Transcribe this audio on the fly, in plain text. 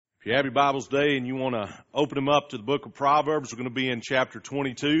If you have your Bibles today and you want to open them up to the book of Proverbs, we're going to be in chapter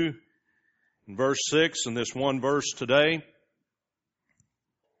 22 and verse 6 in this one verse today.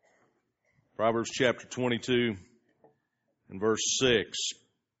 Proverbs chapter 22 and verse 6.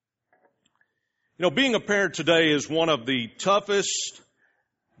 You know, being a parent today is one of the toughest,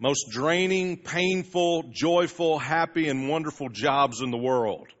 most draining, painful, joyful, happy, and wonderful jobs in the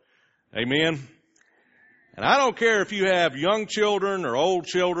world. Amen? And I don't care if you have young children or old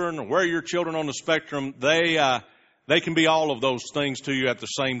children or where your children on the spectrum, they can be all of those things to you at the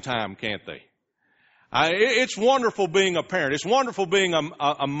same time, can't they? It's wonderful being a parent. It's wonderful being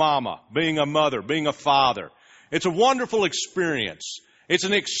a mama, being a mother, being a father. It's a wonderful experience. It's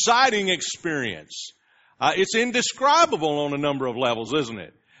an exciting experience. It's indescribable on a number of levels, isn't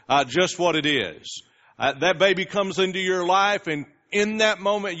it? Just what it is. That baby comes into your life, and in that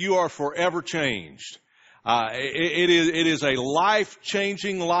moment you are forever changed. It is a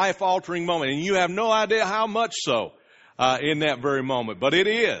life-changing, life-altering moment, and you have no idea how much so in that very moment. But it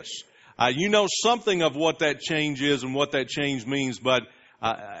is. You know something of what that change is and what that change means, but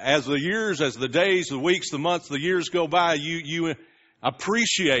as the days, the weeks, the months, the years go by, you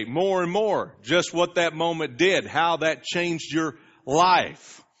appreciate more and more just what that moment did, how that changed your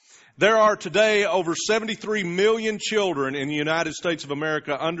life. There are today over 73 million children in the United States of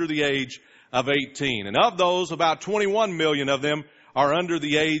America under the age of 18. And of those, about 21 million of them are under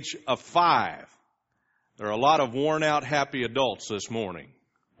the age of 5. There are a lot of worn-out, happy adults this morning,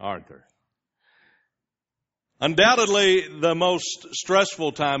 aren't there? Undoubtedly, the most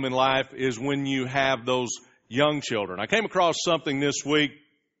stressful time in life is when you have those young children. I came across something this week,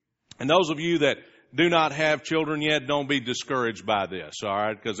 and those of you that do not have children yet, don't be discouraged by this, all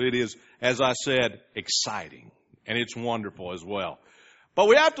right? Because it is, as I said, exciting, and it's wonderful as well. But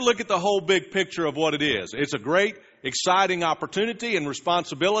we have to look at the whole big picture of what it is. It's a great, exciting opportunity and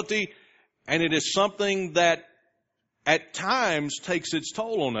responsibility, and it is something that at times takes its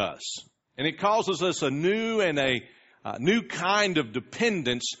toll on us. And it causes us a new kind of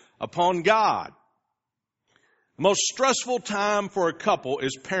dependence upon God. The most stressful time for a couple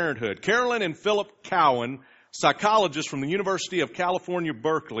is parenthood. Carolyn and Philip Cowan, psychologists from the University of California,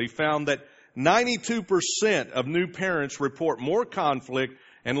 Berkeley, found that 92% of new parents report more conflict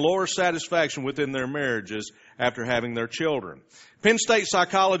and lower satisfaction within their marriages after having their children. Penn State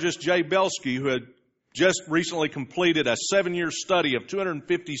psychologist Jay Belsky, who had just recently completed a 7-year study of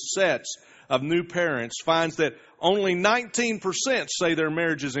 250 sets of new parents, finds that only 19% say their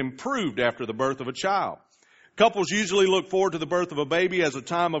marriage is improved after the birth of a child. Couples usually look forward to the birth of a baby as a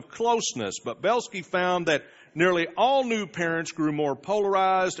time of closeness, but Belsky found that nearly all new parents grew more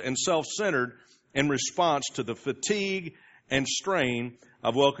polarized and self-centered in response to the fatigue and strain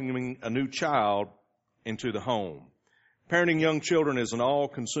of welcoming a new child into the home. Parenting young children is an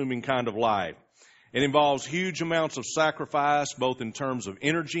all-consuming kind of life. It involves huge amounts of sacrifice, both in terms of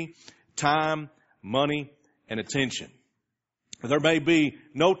energy, time, money, and attention. There may be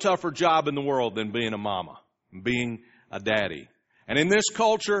no tougher job in the world than being a mama, being a daddy. And in this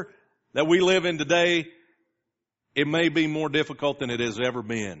culture that we live in today, it may be more difficult than it has ever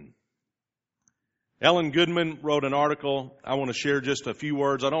been. Ellen Goodman wrote an article. I want to share just a few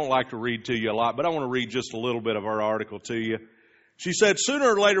words. I don't like to read to you a lot, but I want to read just a little bit of her article to you. She said,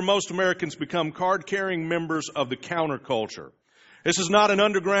 sooner or later, most Americans become card-carrying members of the counterculture. This is not an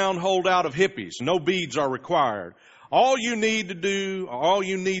underground holdout of hippies. No beads are required. All you need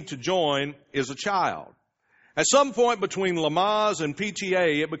to join is a child. At some point between Lamaze and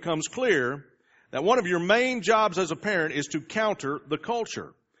PTA, it becomes clear that one of your main jobs as a parent is to counter the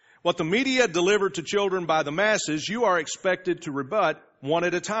culture. What the media delivered to children by the masses, you are expected to rebut one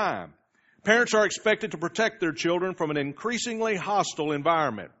at a time. Parents are expected to protect their children from an increasingly hostile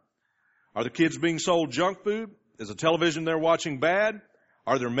environment. Are the kids being sold junk food? Is the television they're watching bad?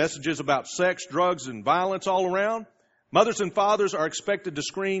 Are there messages about sex, drugs, and violence all around? Mothers and fathers are expected to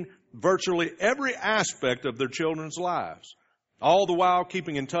screen virtually every aspect of their children's lives, all the while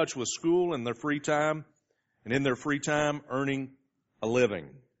keeping in touch with school in their free time, and in their free time earning a living.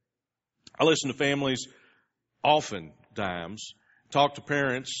 I listen to families oftentimes, talk to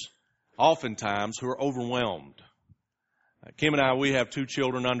parents oftentimes who are overwhelmed. Kim and I, we have 2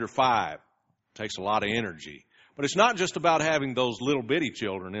 children under 5. It takes a lot of energy. But it's not just about having those little bitty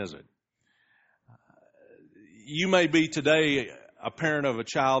children, is it? You may be today a parent of a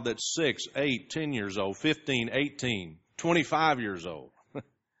child that's 6, 8, 10 years old, 15, 18, 25 years old.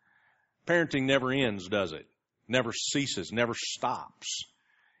 Parenting never ends, does it? Never ceases, never stops.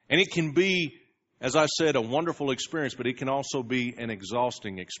 And it can be, as I said, a wonderful experience, but it can also be an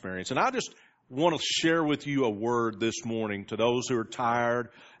exhausting experience. And I just want to share with you a word this morning to those who are tired,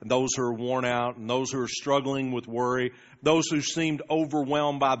 and those who are worn out, and those who are struggling with worry, those who seemed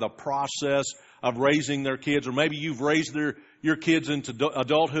overwhelmed by the process of raising their kids, or maybe you've raised your kids into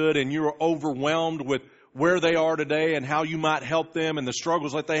adulthood and you're overwhelmed with where they are today and how you might help them and the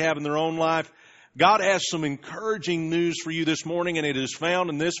struggles that they have in their own life. God has some encouraging news for you this morning, and it is found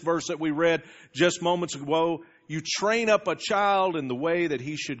in this verse that we read just moments ago. You train up a child in the way that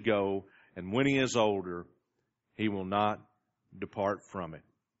he should go, and when he is older, he will not depart from it.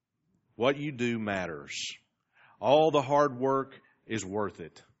 What you do matters. All the hard work is worth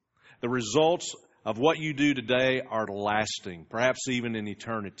it. The results of what you do today are lasting, perhaps even in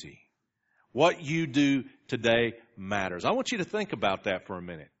eternity. What you do today matters. I want you to think about that for a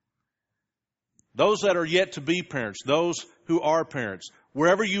minute. Those that are yet to be parents, those who are parents,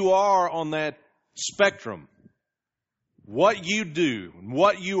 wherever you are on that spectrum, what you do,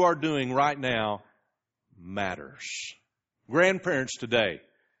 what you are doing right now matters. Grandparents today,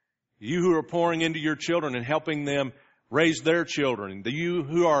 you who are pouring into your children and helping them raise their children, you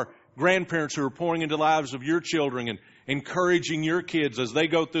who are grandparents who are pouring into the lives of your children and encouraging your kids as they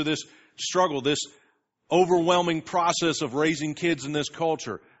go through this struggle, this overwhelming process of raising kids in this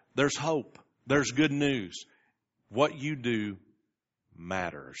culture, there's hope. There's good news. What you do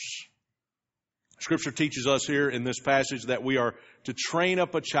matters. Scripture teaches us here in this passage that we are to train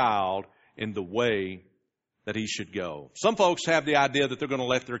up a child in the way that he should go. Some folks have the idea that they're going to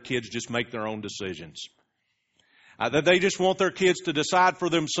let their kids just make their own decisions. That they just want their kids to decide for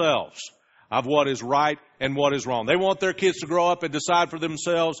themselves of what is right and what is wrong. They want their kids to grow up and decide for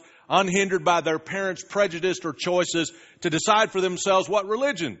themselves, unhindered by their parents' prejudice or choices, to decide for themselves what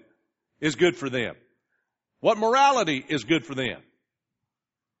religion is good for them, what morality is good for them.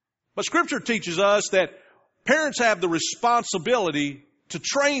 But Scripture teaches us that parents have the responsibility to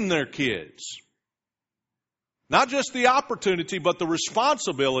train their kids. Not just the opportunity, but the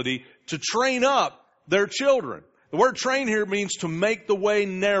responsibility to train up their children. The word train here means to make the way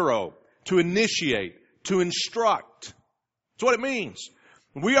narrow, to initiate, to instruct. That's what it means.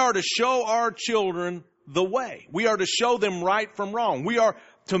 We are to show our children the way. We are to show them right from wrong. We are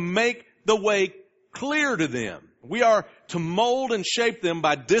to make the way clear to them. We are to mold and shape them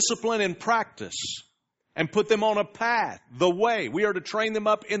by discipline and practice and put them on a path, the way. We are to train them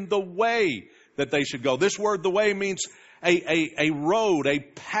up in the way that they should go. This word, the way, means a road, a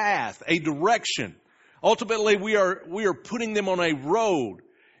path, a direction. Ultimately, we are putting them on a road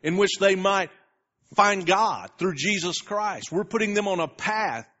in which they might find God through Jesus Christ. We're putting them on a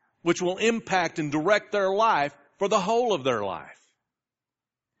path which will impact and direct their life for the whole of their life.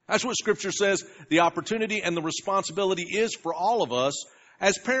 That's what Scripture says the opportunity and the responsibility is for all of us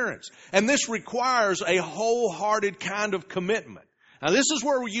as parents. And this requires a wholehearted kind of commitment. Now, this is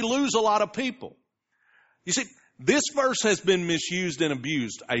where you lose a lot of people. You see, this verse has been misused and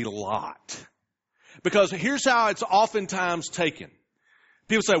abused a lot. Because here's how it's oftentimes taken.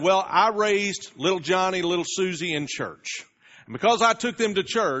 People say, well, I raised little Johnny, little Susie in church. And because I took them to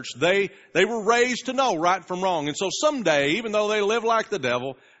church, they were raised to know right from wrong. And so someday, even though they live like the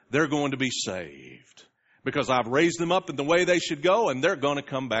devil, they're going to be saved. Because I've raised them up in the way they should go, and they're going to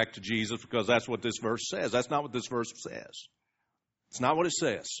come back to Jesus, because that's what this verse says. That's not what this verse says. It's not what it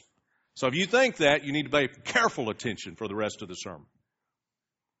says. So if you think that, you need to pay careful attention for the rest of the sermon.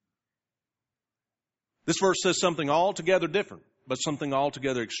 This verse says something altogether different, but something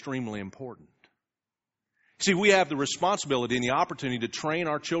altogether extremely important. See, we have the responsibility and the opportunity to train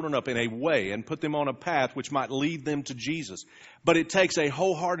our children up in a way and put them on a path which might lead them to Jesus. But it takes a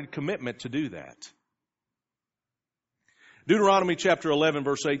wholehearted commitment to do that. Deuteronomy chapter 11,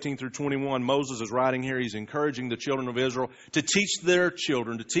 verse 18 through 21, Moses is writing here. He's encouraging the children of Israel to teach their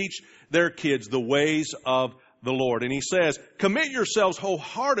children, to teach their kids the ways of the Lord. And he says, commit yourselves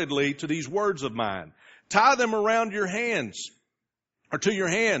wholeheartedly to these words of mine. Tie them around your hands, or to your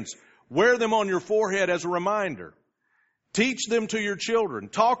hands. Wear them on your forehead as a reminder. Teach them to your children.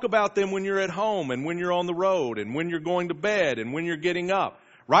 Talk about them when you're at home and when you're on the road and when you're going to bed and when you're getting up.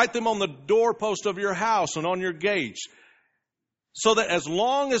 Write them on the doorpost of your house and on your gates, so that as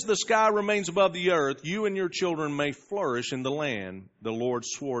long as the sky remains above the earth, you and your children may flourish in the land the Lord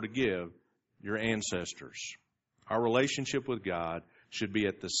swore to give your ancestors. Our relationship with God should be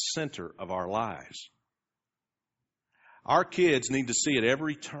at the center of our lives. Our kids need to see at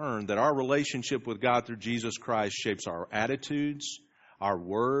every turn that our relationship with God through Jesus Christ shapes our attitudes, our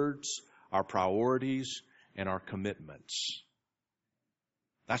words, our priorities, and our commitments.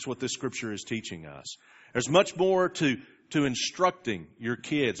 That's what this scripture is teaching us. There's much more to instructing your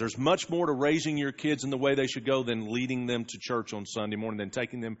kids. There's much more to raising your kids in the way they should go than leading them to church on Sunday morning, than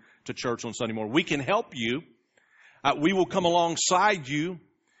taking them to church on Sunday morning. We can help you. We will come alongside you.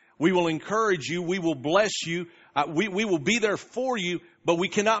 We will encourage you. We will bless you. We will be there for you, but we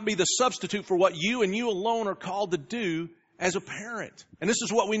cannot be the substitute for what you and you alone are called to do as a parent. And this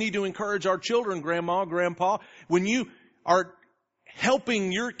is what we need to encourage our children, Grandma, Grandpa. When you are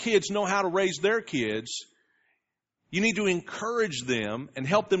helping your kids know how to raise their kids, you need to encourage them and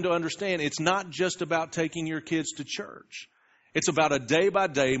help them to understand it's not just about taking your kids to church. It's about a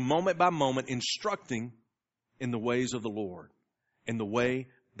day-by-day, moment-by-moment instructing in the ways of the Lord, in the way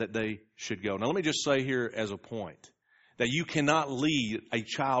that they should go. Now, let me just say here as a point that you cannot lead a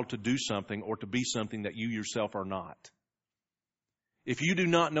child to do something or to be something that you yourself are not. If you do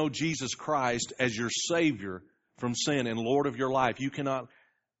not know Jesus Christ as your Savior from sin and Lord of your life, you cannot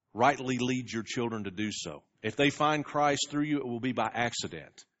rightly lead your children to do so. If they find Christ through you, it will be by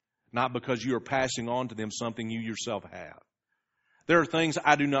accident, not because you are passing on to them something you yourself have. There are things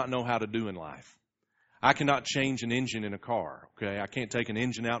I do not know how to do in life. I cannot change an engine in a car, okay? I can't take an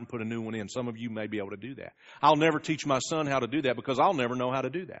engine out and put a new one in. Some of you may be able to do that. I'll never teach my son how to do that because I'll never know how to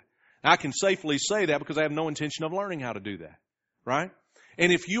do that. I can safely say that because I have no intention of learning how to do that, right?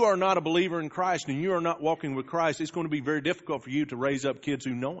 And if you are not a believer in Christ and you are not walking with Christ, it's going to be very difficult for you to raise up kids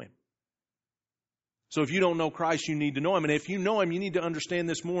who know Him. So if you don't know Christ, you need to know Him. And if you know Him, you need to understand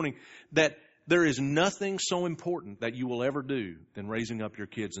this morning that there is nothing so important that you will ever do than raising up your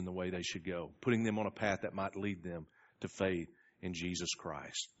kids in the way they should go, putting them on a path that might lead them to faith in Jesus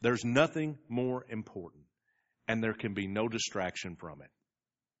Christ. There's nothing more important, and there can be no distraction from it.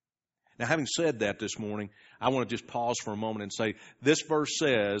 Now, having said that this morning, I want to just pause for a moment and say, this verse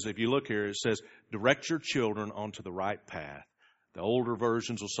says, if you look here, it says, direct your children onto the right path. The older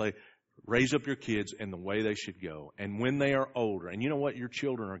versions will say, raise up your kids in the way they should go. And when they are older, and you know what? Your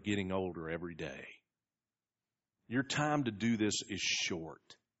children are getting older every day. Your time to do this is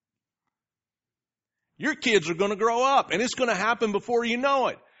short. Your kids are going to grow up, and it's going to happen before you know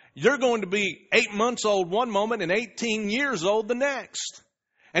it. You're going to be 8 months old one moment and 18 years old the next.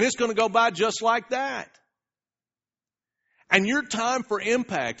 And it's going to go by just like that. And your time for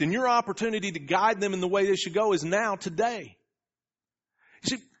impact and your opportunity to guide them in the way they should go is now, today.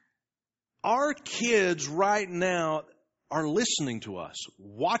 You see, our kids right now are listening to us,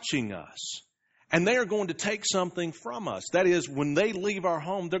 watching us, and they are going to take something from us. That is, when they leave our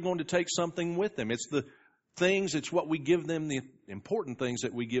home, they're going to take something with them. It's the things, it's what we give them, the important things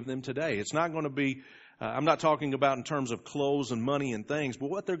that we give them today. It's not going to be, I'm not talking about in terms of clothes and money and things, but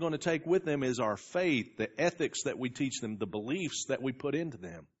what they're going to take with them is our faith, the ethics that we teach them, the beliefs that we put into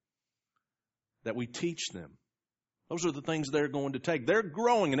them, that we teach them. Those are the things they're going to take. They're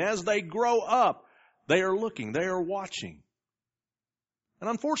growing, and as they grow up, they are looking, they are watching. And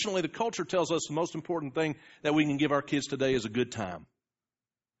unfortunately, the culture tells us the most important thing that we can give our kids today is a good time.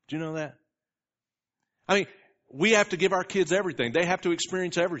 Do you know that? I mean, we have to give our kids everything. They have to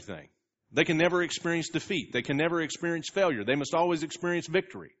experience everything. They can never experience defeat. They can never experience failure. They must always experience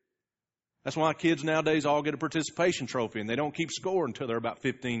victory. That's why kids nowadays all get a participation trophy and they don't keep score until they're about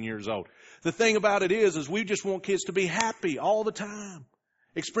 15 years old. The thing about it is we just want kids to be happy all the time.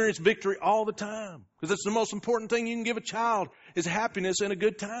 Experience victory all the time. Because that's the most important thing you can give a child is happiness and a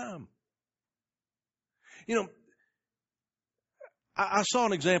good time. You know, I saw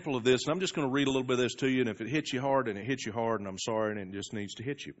an example of this, and I'm just going to read a little bit of this to you, and if it hits you hard, then it hits you hard, and I'm sorry, and it just needs to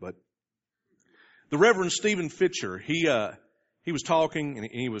hit you. But the Reverend Stephen Fitcher, he was talking, and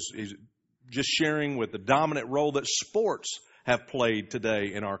he's just sharing with the dominant role that sports have played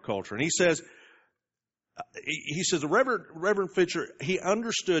today in our culture. And he says the Reverend Fitcher, he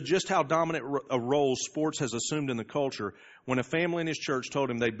understood just how dominant a role sports has assumed in the culture when a family in his church told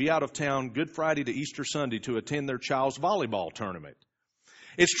him they'd be out of town Good Friday to Easter Sunday to attend their child's volleyball tournament.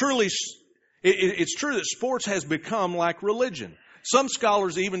 It's true that sports has become like religion. Some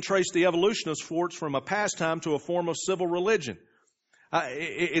scholars even trace the evolution of sports from a pastime to a form of civil religion.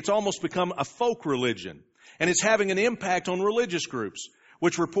 It's almost become a folk religion, and it's having an impact on religious groups,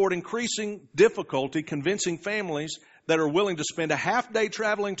 which report increasing difficulty convincing families that are willing to spend a half day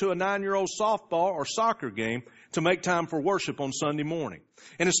traveling to a 9-year-old softball or soccer game to make time for worship on Sunday morning.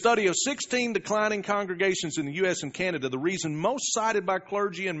 In a study of 16 declining congregations in the U.S. and Canada, the reason most cited by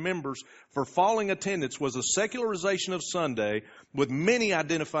clergy and members for falling attendance was the secularization of Sunday, with many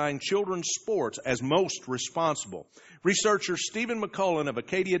identifying children's sports as most responsible. Researcher Stephen McCullen of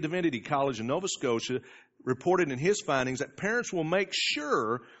Acadia Divinity College in Nova Scotia reported in his findings that parents will make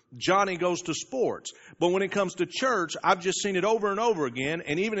sure Johnny goes to sports. But when it comes to church, I've just seen it over and over again,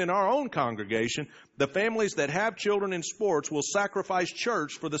 and even in our own congregation, the families that have children in sports will sacrifice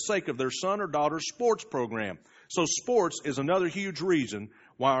church for the sake of their son or daughter's sports program. So sports is another huge reason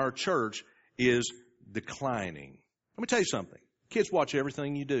why our church is declining. Let me tell you something. Kids watch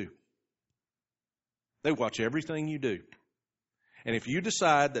everything you do. They watch everything you do. And if you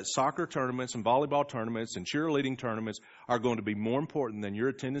decide that soccer tournaments and volleyball tournaments and cheerleading tournaments are going to be more important than your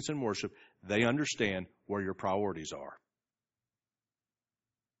attendance in worship, they understand where your priorities are.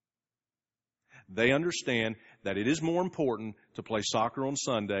 They understand that it is more important to play soccer on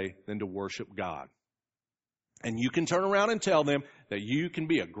Sunday than to worship God. And you can turn around and tell them that you can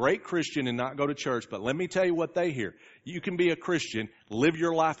be a great Christian and not go to church, but let me tell you what they hear. You can be a Christian, live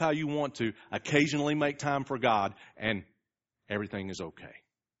your life how you want to, occasionally make time for God, and everything is okay.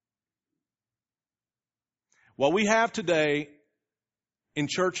 What we have today in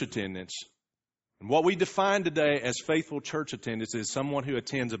church attendance, and what we define today as faithful church attendance, is someone who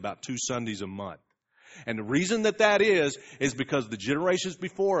attends about 2 Sundays a month. And the reason that is because the generations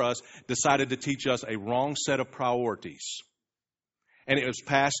before us decided to teach us a wrong set of priorities. And it was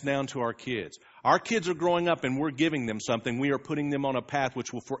passed down to our kids. Our kids are growing up and we're giving them something. We are putting them on a path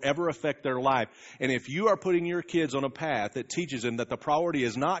which will forever affect their life. And if you are putting your kids on a path that teaches them that the priority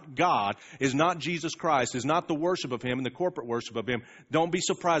is not God, is not Jesus Christ, is not the worship of Him and the corporate worship of Him, don't be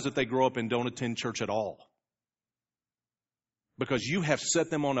surprised if they grow up and don't attend church at all. Because you have set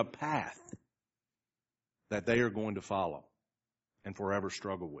them on a path that they are going to follow and forever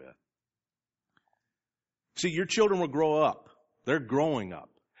struggle with. See, your children will grow up. They're growing up.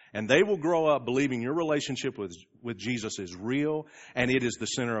 And they will grow up believing your relationship with Jesus is real, and it is the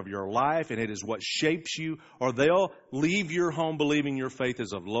center of your life, and it is what shapes you. Or they'll leave your home believing your faith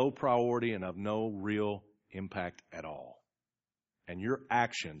is of low priority and of no real impact at all. And your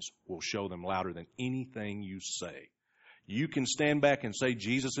actions will show them louder than anything you say. You can stand back and say,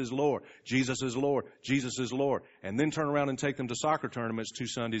 Jesus is Lord, Jesus is Lord, Jesus is Lord, and then turn around and take them to soccer tournaments 2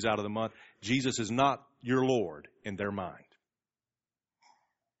 Sundays out of the month. Jesus is not your Lord in their mind.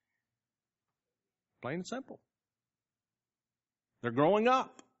 Plain and simple. They're growing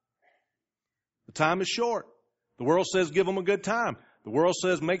up. The time is short. The world says give them a good time. The world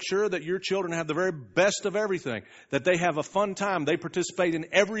says make sure that your children have the very best of everything, that they have a fun time. They participate in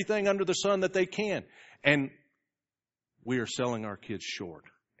everything under the sun that they can. And we are selling our kids short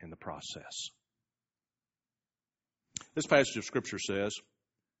in the process. This passage of Scripture says,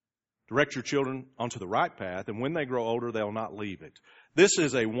 direct your children onto the right path, and when they grow older, they'll not leave it. This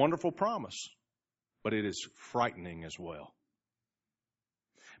is a wonderful promise, but it is frightening as well.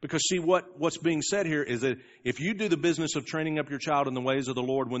 Because see, what's being said here is that if you do the business of training up your child in the ways of the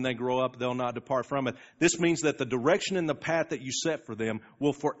Lord, when they grow up, they'll not depart from it. This means that the direction and the path that you set for them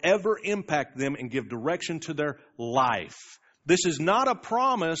will forever impact them and give direction to their life. This is not a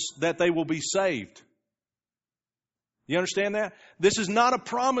promise that they will be saved. You understand that? This is not a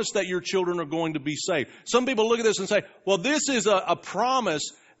promise that your children are going to be saved. Some people look at this and say, well, this is a promise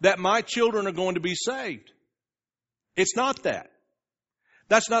that my children are going to be saved. It's not that.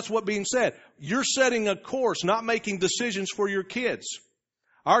 That's not what's being said. You're setting a course, not making decisions for your kids.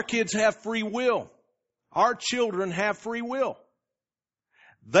 Our kids have free will. Our children have free will.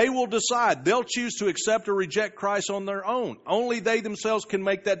 They will decide. They'll choose to accept or reject Christ on their own. Only they themselves can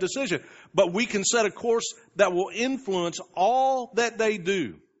make that decision. But we can set a course that will influence all that they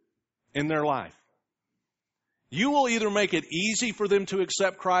do in their life. You will either make it easy for them to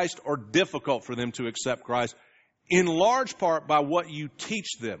accept Christ or difficult for them to accept Christ, in large part by what you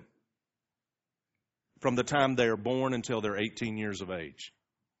teach them from the time they are born until they're 18 years of age.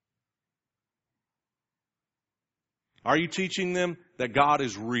 Are you teaching them that God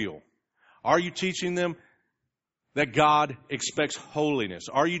is real? Are you teaching them that God expects holiness?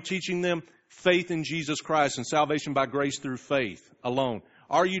 Are you teaching them faith in Jesus Christ and salvation by grace through faith alone?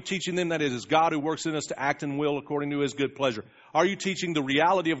 Are you teaching them that it is God who works in us to act and will according to His good pleasure? Are you teaching the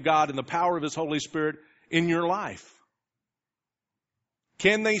reality of God and the power of His Holy Spirit in your life?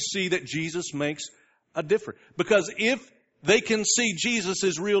 Can they see that Jesus makes a difference? Because if they can see Jesus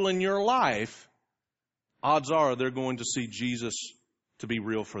is real in your life, odds are they're going to see Jesus to be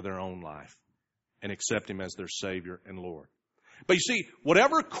real for their own life and accept Him as their Savior and Lord. But you see,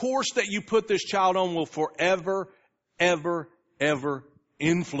 whatever course that you put this child on will forever, ever, ever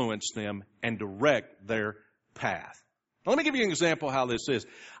influence them and direct their path. Now, let me give you an example of how this is.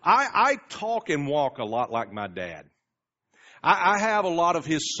 I talk and walk a lot like my dad. I have a lot of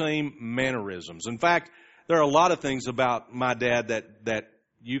his same mannerisms. In fact, there are a lot of things about my dad that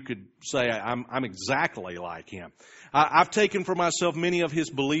you could say I'm exactly like him. I've taken for myself many of his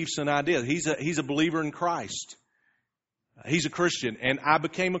beliefs and ideas. He's a believer in Christ. He's a Christian, and I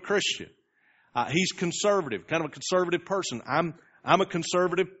became a Christian. He's conservative, kind of a conservative person. I'm a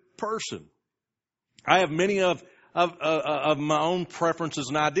conservative person. I have many of my own preferences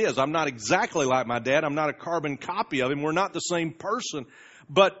and ideas. I'm not exactly like my dad. I'm not a carbon copy of him. We're not the same person.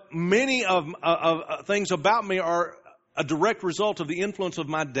 But many of things about me are a direct result of the influence of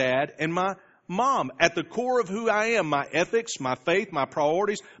my dad and my mom. At the core of who I am, my ethics, my faith, my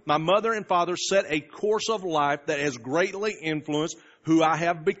priorities, my mother and father set a course of life that has greatly influenced who I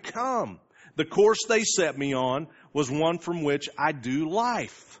have become. The course they set me on was one from which I do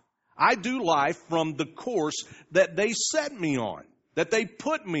life. I do life from the course that they set me on, that they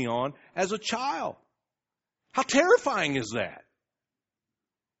put me on as a child. How terrifying is that?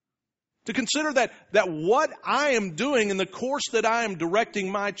 To consider that what I am doing in the course that I am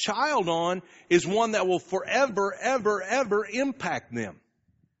directing my child on is one that will forever, ever, ever impact them.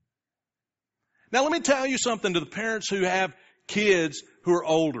 Now let me tell you something to the parents who have kids who are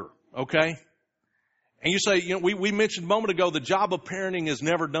older, okay? And you say, we mentioned a moment ago, the job of parenting is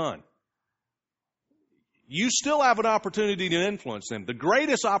never done. You still have an opportunity to influence them. The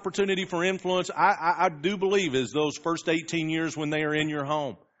greatest opportunity for influence, I do believe, is those first 18 years when they are in your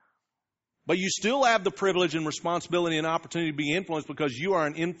home. But you still have the privilege and responsibility and opportunity to be influenced because you are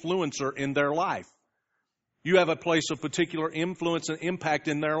an influencer in their life. You have a place of particular influence and impact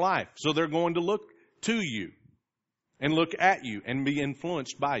in their life. So they're going to look to you and look at you and be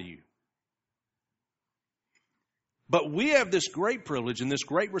influenced by you. But we have this great privilege and this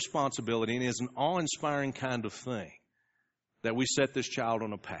great responsibility, and it is an awe-inspiring kind of thing that we set this child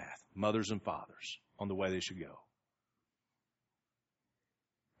on a path, mothers and fathers, on the way they should go.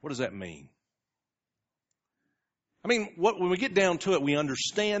 What does that mean? I mean, when we get down to it, we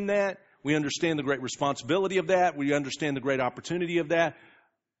understand that. We understand the great responsibility of that. We understand the great opportunity of that.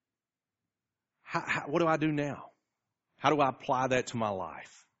 What do I do now? How do I apply that to my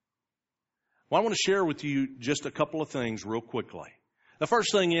life? Well, I want to share with you just a couple of things real quickly. The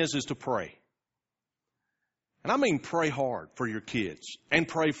first thing is to pray. And I mean pray hard for your kids and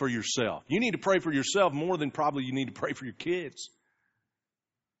pray for yourself. You need to pray for yourself more than probably you need to pray for your kids.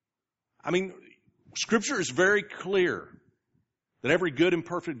 I mean, Scripture is very clear that every good and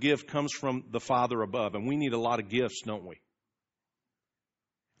perfect gift comes from the Father above, and we need a lot of gifts, don't we?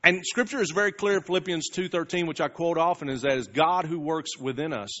 And Scripture is very clear in Philippians 2:13, which I quote often, is that it's God who works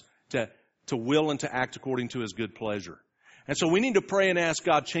within us to will and to act according to His good pleasure. And so we need to pray and ask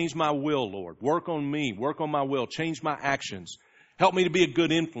God, change my will, Lord. Work on me. Work on my will. Change my actions. Help me to be a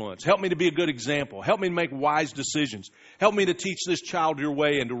good influence. Help me to be a good example. Help me to make wise decisions. Help me to teach this child your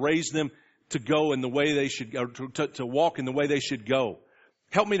way and to raise them to go in the way they should go, to walk in the way they should go.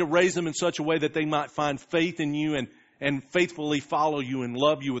 Help me to raise them in such a way that they might find faith in you and faithfully follow you and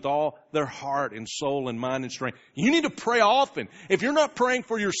love you with all their heart and soul and mind and strength. You need to pray often. If you're not praying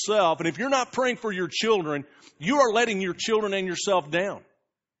for yourself and if you're not praying for your children, you are letting your children and yourself down.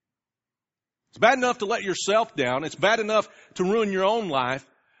 It's bad enough to let yourself down. It's bad enough to ruin your own life.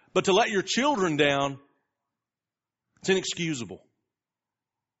 But to let your children down, it's inexcusable.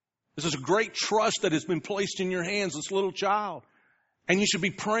 This is a great trust that has been placed in your hands, this little child. And you should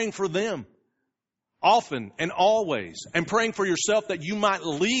be praying for them often and always. And praying for yourself that you might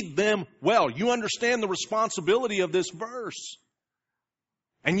lead them well. You understand the responsibility of this verse.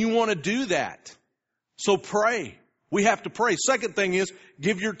 And you want to do that. So pray. We have to pray. Second thing is,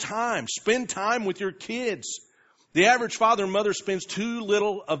 give your time. Spend time with your kids. The average father and mother spends too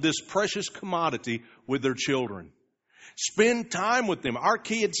little of this precious commodity with their children. Spend time with them. Our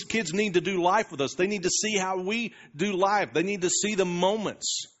kids need to do life with us. They need to see how we do life. They need to see the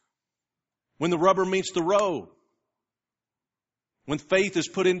moments when the rubber meets the road, when faith is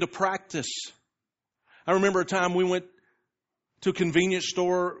put into practice. I remember a time we went to a convenience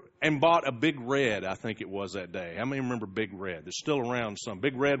store and bought a Big Red, I think it was that day. How many remember Big Red? It's still around some.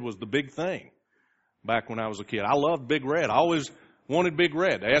 Big Red was the big thing back when I was a kid. I loved Big Red. I always wanted Big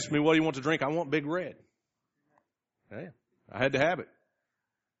Red. They asked me, what do you want to drink? I want Big Red. Yeah, I had to have it.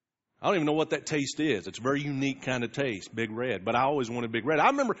 I don't even know what that taste is. It's a very unique kind of taste, Big Red. But I always wanted Big Red. I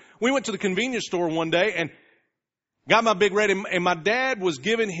remember we went to the convenience store one day and got my Big Red, and my dad was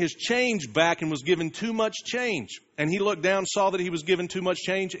giving his change back and was giving too much change. And he looked down, saw that he was giving too much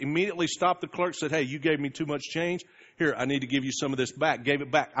change, immediately stopped the clerk, said, hey, you gave me too much change. Here, I need to give you some of this back. Gave it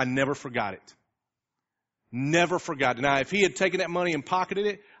back. I never forgot it. Never forgot it. Now, if he had taken that money and pocketed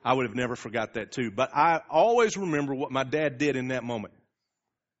it, I would have never forgot that too. But I always remember what my dad did in that moment.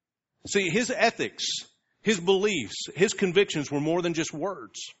 See, his ethics, His beliefs, his convictions were more than just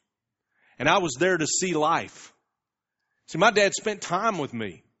words. And I was there to see life. See, my dad spent time with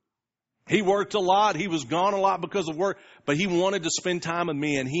me. He worked a lot. He was gone a lot because of work, but he wanted to spend time with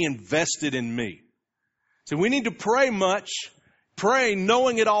me, and he invested in me. See, we need to pray much, pray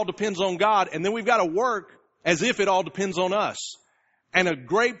knowing it all depends on God, and then we've got to work as if it all depends on us. And a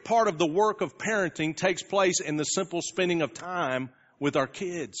great part of the work of parenting takes place in the simple spending of time with our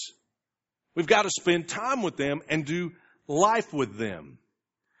kids. We've got to spend time with them and do life with them.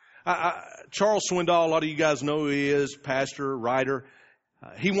 Charles Swindoll, a lot of you guys know who he is, pastor, writer.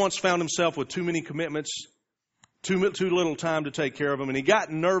 He once found himself with too many commitments, too little time to take care of them, and he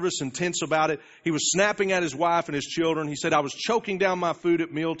got nervous and tense about it. He was snapping at his wife and his children. He said, I was choking down my food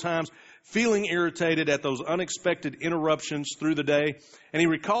at meal times, feeling irritated at those unexpected interruptions through the day. And he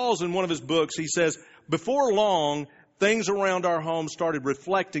recalls in one of his books, he says, before long, things around our home started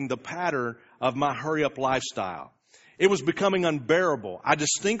reflecting the pattern of my hurry-up lifestyle. It was becoming unbearable. I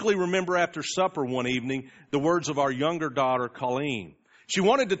distinctly remember after supper one evening the words of our younger daughter, Colleen. She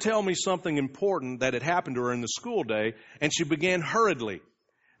wanted to tell me something important that had happened to her in the school day, and she began hurriedly.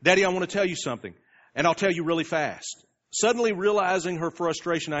 Daddy, I want to tell you something, and I'll tell you really fast. Suddenly realizing her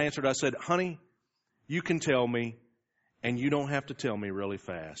frustration, I answered, I said, honey, you can tell me, and you don't have to tell me really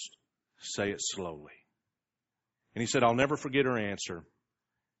fast. Say it slowly. And he said, I'll never forget her answer.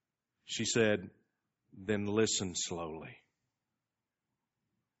 She said, then listen slowly.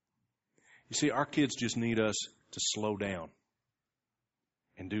 You see, our kids just need us to slow down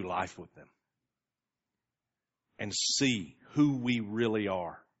and do life with them and see who we really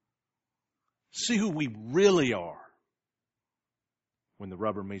are. See who we really are when the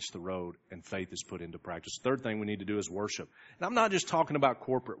rubber meets the road and faith is put into practice. The third thing we need to do is worship. And I'm not just talking about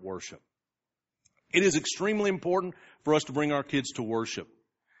corporate worship. It is extremely important for us to bring our kids to worship.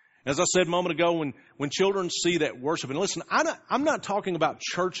 As I said a moment ago, when children see that worship, and listen, I'm not talking about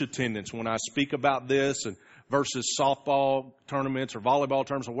church attendance when I speak about this and versus softball tournaments or volleyball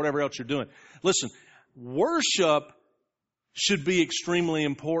tournaments or whatever else you're doing. Listen, worship should be extremely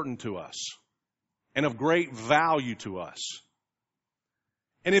important to us and of great value to us.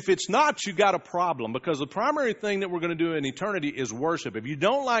 And if it's not, you got a problem, because the primary thing that we're going to do in eternity is worship. If you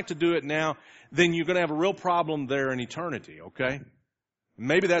don't like to do it now, then you're going to have a real problem there in eternity, okay?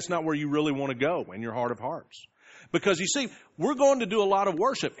 Maybe that's not where you really want to go in your heart of hearts. Because you see, we're going to do a lot of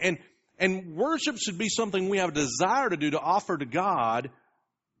worship. And worship should be something we have a desire to do, to offer to God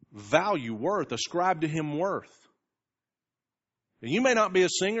value, worth, ascribe to Him worth. And you may not be a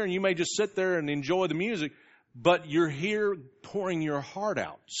singer and you may just sit there and enjoy the music, but you're here pouring your heart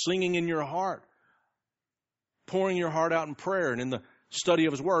out, singing in your heart, pouring your heart out in prayer and in the study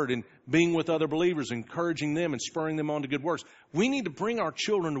of His Word and being with other believers, encouraging them and spurring them on to good works. We need to bring our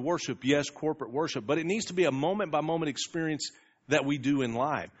children to worship, yes, corporate worship, but it needs to be a moment-by-moment experience that we do in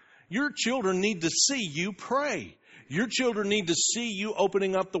life. Your children need to see you pray. Your children need to see you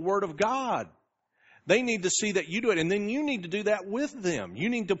opening up the Word of God. They need to see that you do it, and then you need to do that with them. You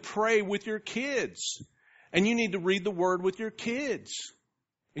need to pray with your kids, and you need to read the Word with your kids,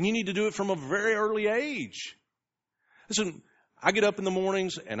 and you need to do it from a very early age. Listen, I get up in the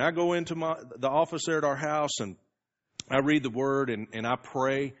mornings and I go into the office there at our house and I read the Word and I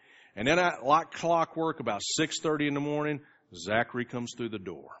pray. And then like clockwork, about 6:30 in the morning, Zachary comes through the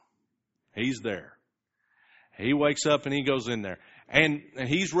door. He's there. He wakes up and he goes in there. And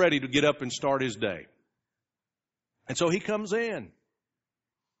he's ready to get up and start his day. And so he comes in.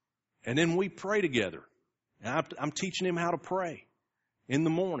 And then we pray together. And I'm teaching him how to pray in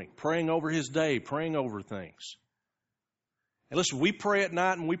the morning, praying over his day, praying over things. And listen, we pray at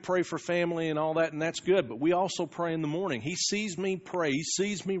night and we pray for family and all that, and that's good. But we also pray in the morning. He sees me pray. He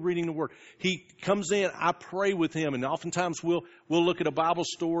sees me reading the Word. He comes in, I pray with him. And oftentimes we'll look at a Bible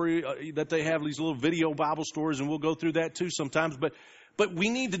story that they have, these little video Bible stories, and we'll go through that too sometimes. But we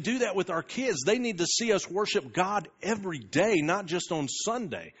need to do that with our kids. They need to see us worship God every day, not just on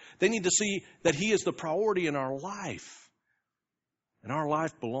Sunday. They need to see that He is the priority in our life. And our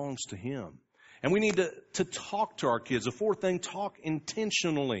life belongs to Him. And we need to talk to our kids. The fourth thing, talk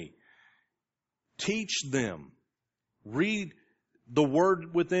intentionally. Teach them. Read the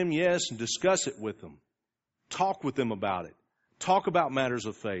Word with them, yes, and discuss it with them. Talk with them about it. Talk about matters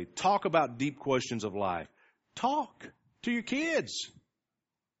of faith. Talk about deep questions of life. Talk to your kids.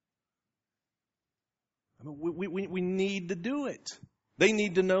 I mean, we need to do it. They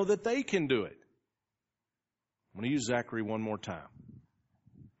need to know that they can do it. I'm going to use Zachary one more time.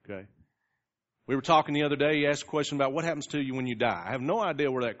 Okay? We were talking the other day, he asked a question about what happens to you when you die. I have no idea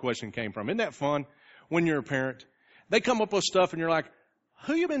where that question came from. Isn't that fun when you're a parent? They come up with stuff and you're like,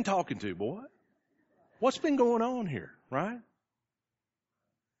 who you been talking to, boy? What's been going on here, right?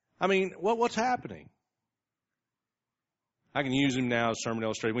 I mean, what's happening? I can use him now as a sermon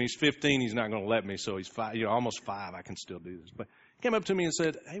illustrator. When he's 15, he's not going to let me, so he's almost 5. I can still do this. But he came up to me and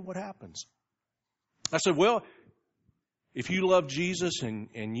said, hey, what happens? I said, well, if you love Jesus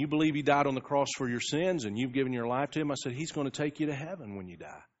and you believe he died on the cross for your sins and you've given your life to him, I said, he's going to take you to heaven when you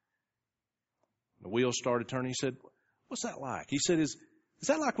die. The wheels started turning. He said, what's that like? He said, is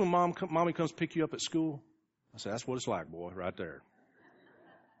that like when mommy comes pick you up at school? I said, that's what it's like, boy, right there.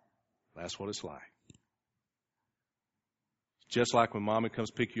 That's what it's like. Just like when mommy comes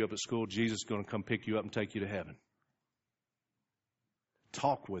pick you up at school, Jesus is going to come pick you up and take you to heaven.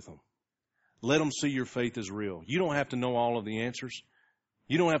 Talk with them. Let them see your faith is real. You don't have to know all of the answers.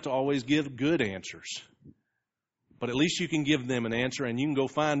 You don't have to always give good answers. But at least you can give them an answer, and you can go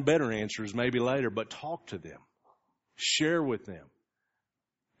find better answers maybe later, but talk to them. Share with them.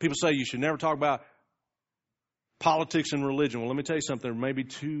 People say you should never talk about politics and religion. Well, let me tell you something. There may be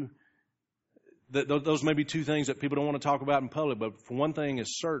those may be two things that people don't want to talk about in public, but for one thing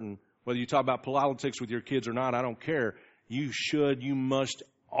is certain, whether you talk about politics with your kids or not, I don't care. You must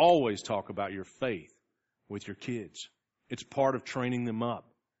always talk about your faith with your kids. It's part of training them up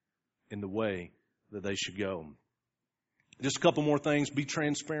in the way that they should go. Just a couple more things. Be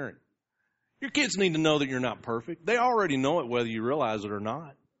transparent. Your kids need to know that you're not perfect. They already know it whether you realize it or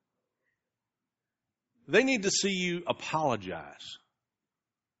not. They need to see you apologize.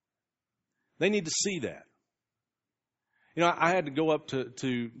 They need to see that. You know, I had to go up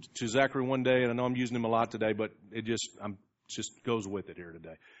to Zachary one day, and I know I'm using him a lot today, but it just goes with it here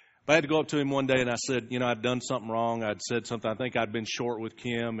today. But I had to go up to him one day, and I said, you know, I'd done something wrong. I'd said something. I think I'd been short with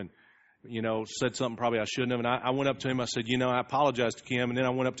Kim, and you know, said something probably I shouldn't have. And I went up to him. I said, you know, I apologized to Kim, and then I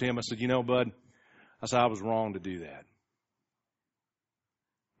went up to him. I said, you know, bud, I said I was wrong to do that.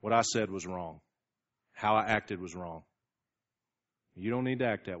 What I said was wrong. How I acted was wrong. You don't need to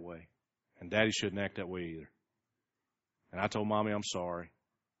act that way. And Daddy shouldn't act that way either. And I told Mommy, I'm sorry.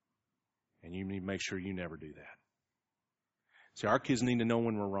 And you need to make sure you never do that. See, our kids need to know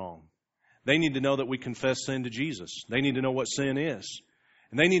when we're wrong. They need to know that we confess sin to Jesus. They need to know what sin is.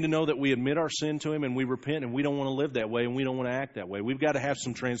 And they need to know that we admit our sin to him and we repent, and we don't want to live that way and we don't want to act that way. We've got to have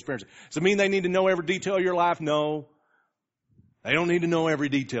some transparency. Does it mean they need to know every detail of your life? No. They don't need to know every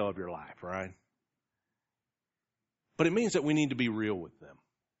detail of your life, right? But it means that we need to be real with them.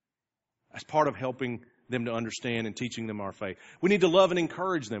 That's part of helping them to understand and teaching them our faith. We need to love and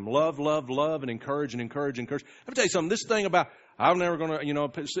encourage them. Love, and encourage. Let me tell you something. This thing about, I'm never going to,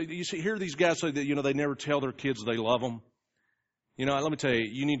 you hear these guys say that, they never tell their kids they love them. Let me tell you,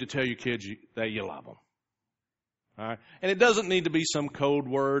 you need to tell your kids that you love them. All right? And it doesn't need to be some code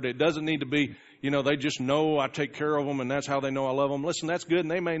word. It doesn't need to be, they just know I take care of them and that's how they know I love them. Listen, that's good.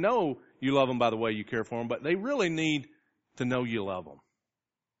 And they may know you love them by the way you care for them, but they really need to know you love them.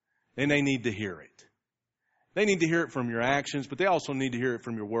 And they need to hear it. They need to hear it from your actions, but they also need to hear it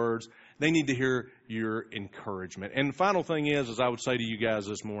from your words. They need to hear your encouragement. And the final thing is, as I would say to you guys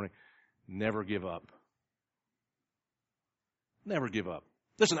this morning, never give up. Never give up.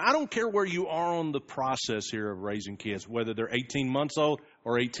 Listen, I don't care where you are on the process here of raising kids, whether they're 18 months old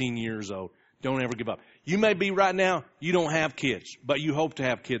or 18 years old. Don't ever give up. You may be right now, you don't have kids, but you hope to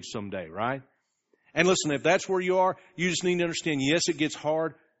have kids someday, right? And listen, if that's where you are, you just need to understand, yes, it gets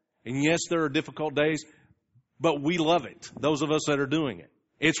hard, and yes, there are difficult days, but we love it, those of us that are doing it.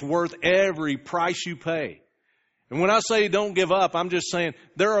 It's worth every price you pay. And when I say don't give up, I'm just saying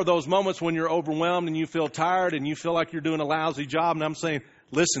there are those moments when you're overwhelmed and you feel tired and you feel like you're doing a lousy job. And I'm saying,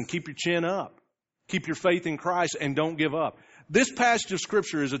 listen, keep your chin up. Keep your faith in Christ and don't give up. This passage of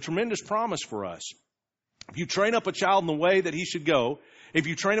Scripture is a tremendous promise for us. If you train up a child in the way that he should go, if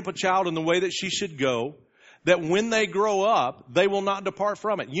you train up a child in the way that she should go, that when they grow up, they will not depart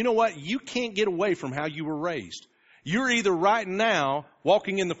from it. You know what? You can't get away from how you were raised. You're either right now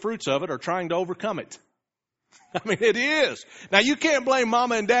walking in the fruits of it or trying to overcome it. I mean, it is. Now, you can't blame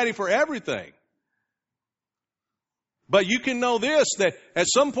Mama and Daddy for everything. But you can know this, that at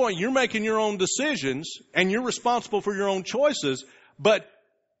some point you're making your own decisions and you're responsible for your own choices, but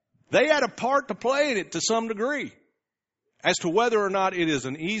they had a part to play in it to some degree as to whether or not it is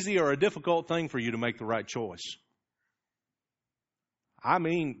an easy or a difficult thing for you to make the right choice. I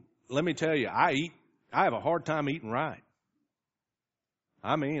mean, let me tell you, I have a hard time eating right.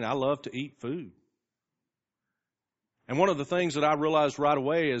 I mean, I love to eat food. And one of the things that I realized right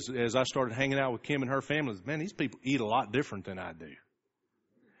away as I started hanging out with Kim and her family is, man, these people eat a lot different than I do.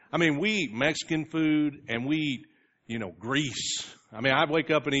 I mean, we eat Mexican food and we eat, grease. I mean, I'd wake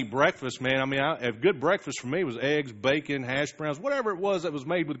up and eat breakfast, man. I mean, a good breakfast for me was eggs, bacon, hash browns, whatever it was that was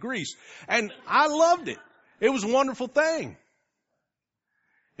made with grease. And I loved it. It was a wonderful thing.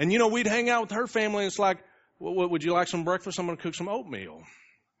 And, we'd hang out with her family, and it's like, well, would you like some breakfast? I'm going to cook some oatmeal.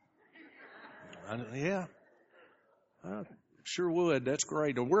 Yeah. Sure would. That's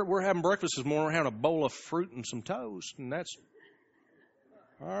great. We're having breakfast this morning. We're having a bowl of fruit and some toast, and that's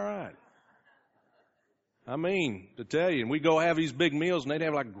all right. I mean, to tell you, and we go have these big meals, and they'd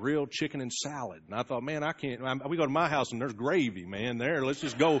have like grilled chicken and salad. And I thought, man, I can't. We go to my house, and there's gravy, man, there. Let's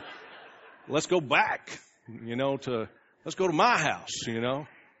just go. Let's go back, let's go to my house,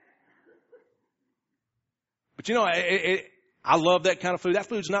 But, I love that kind of food. That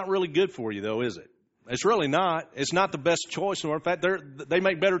food's not really good for you, though, is it? It's really not. It's not the best choice. In fact, they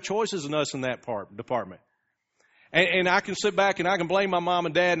make better choices than us in that department. And I can sit back and I can blame my mom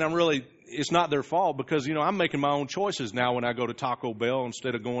and dad, and it's not their fault because, I'm making my own choices now when I go to Taco Bell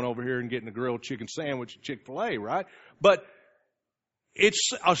instead of going over here and getting a grilled chicken sandwich at Chick-fil-A, right? But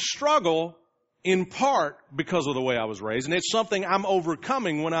it's a struggle in part because of the way I was raised, and it's something I'm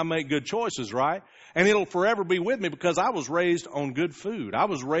overcoming when I make good choices, right? And it'll forever be with me because I was raised on good food. I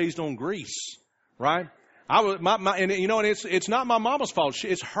was raised on grease, right? It's not my mama's fault.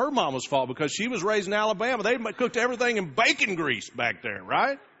 It's her mama's fault because she was raised in Alabama. They cooked everything in bacon grease back there,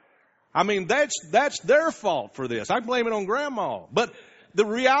 right? I mean, that's their fault for this. I blame it on grandma. But the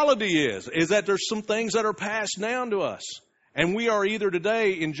reality is that there's some things that are passed down to us. And we are either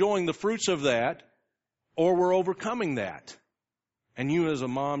today enjoying the fruits of that or we're overcoming that. And you as a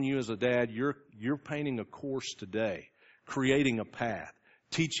mom, you as a dad, you're painting a course today, creating a path,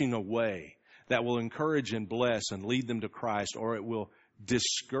 teaching a way that will encourage and bless and lead them to Christ, or it will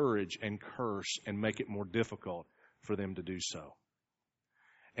discourage and curse and make it more difficult for them to do so.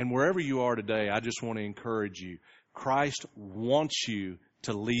 And wherever you are today, I just want to encourage you. Christ wants you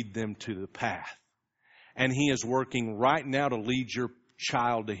to lead them to the path. And He is working right now to lead your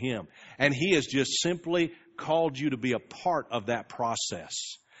child to Him. And He has just simply called you to be a part of that process.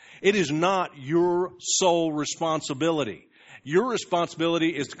 It is not your sole responsibility. Your responsibility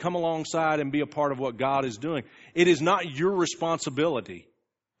is to come alongside and be a part of what God is doing. It is not your responsibility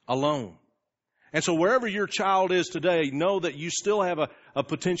alone. And so wherever your child is today, know that you still have a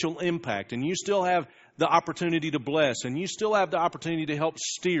potential impact, and you still have the opportunity to bless, and you still have the opportunity to help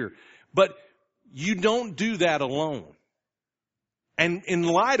steer. But you don't do that alone. And in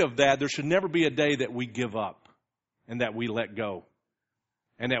light of that, there should never be a day that we give up and that we let go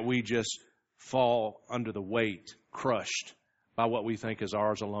and that we just fall under the weight, crushed by what we think is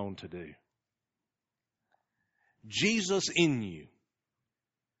ours alone to do. Jesus in you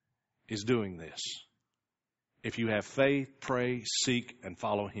is doing this. If you have faith, pray, seek, and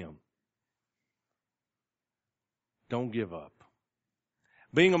follow Him. Don't give up.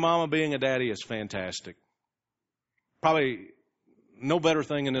 Being a mama, being a daddy is fantastic. Probably no better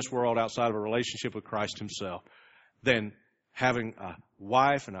thing in this world outside of a relationship with Christ Himself than having a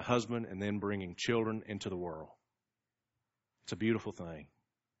wife and a husband and then bringing children into the world. It's a beautiful thing.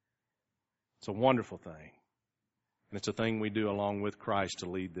 It's a wonderful thing. And it's a thing we do along with Christ to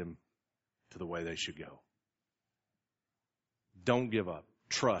lead them to the way they should go. Don't give up.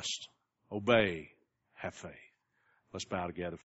 Trust. Obey. Have faith. Let's bow together.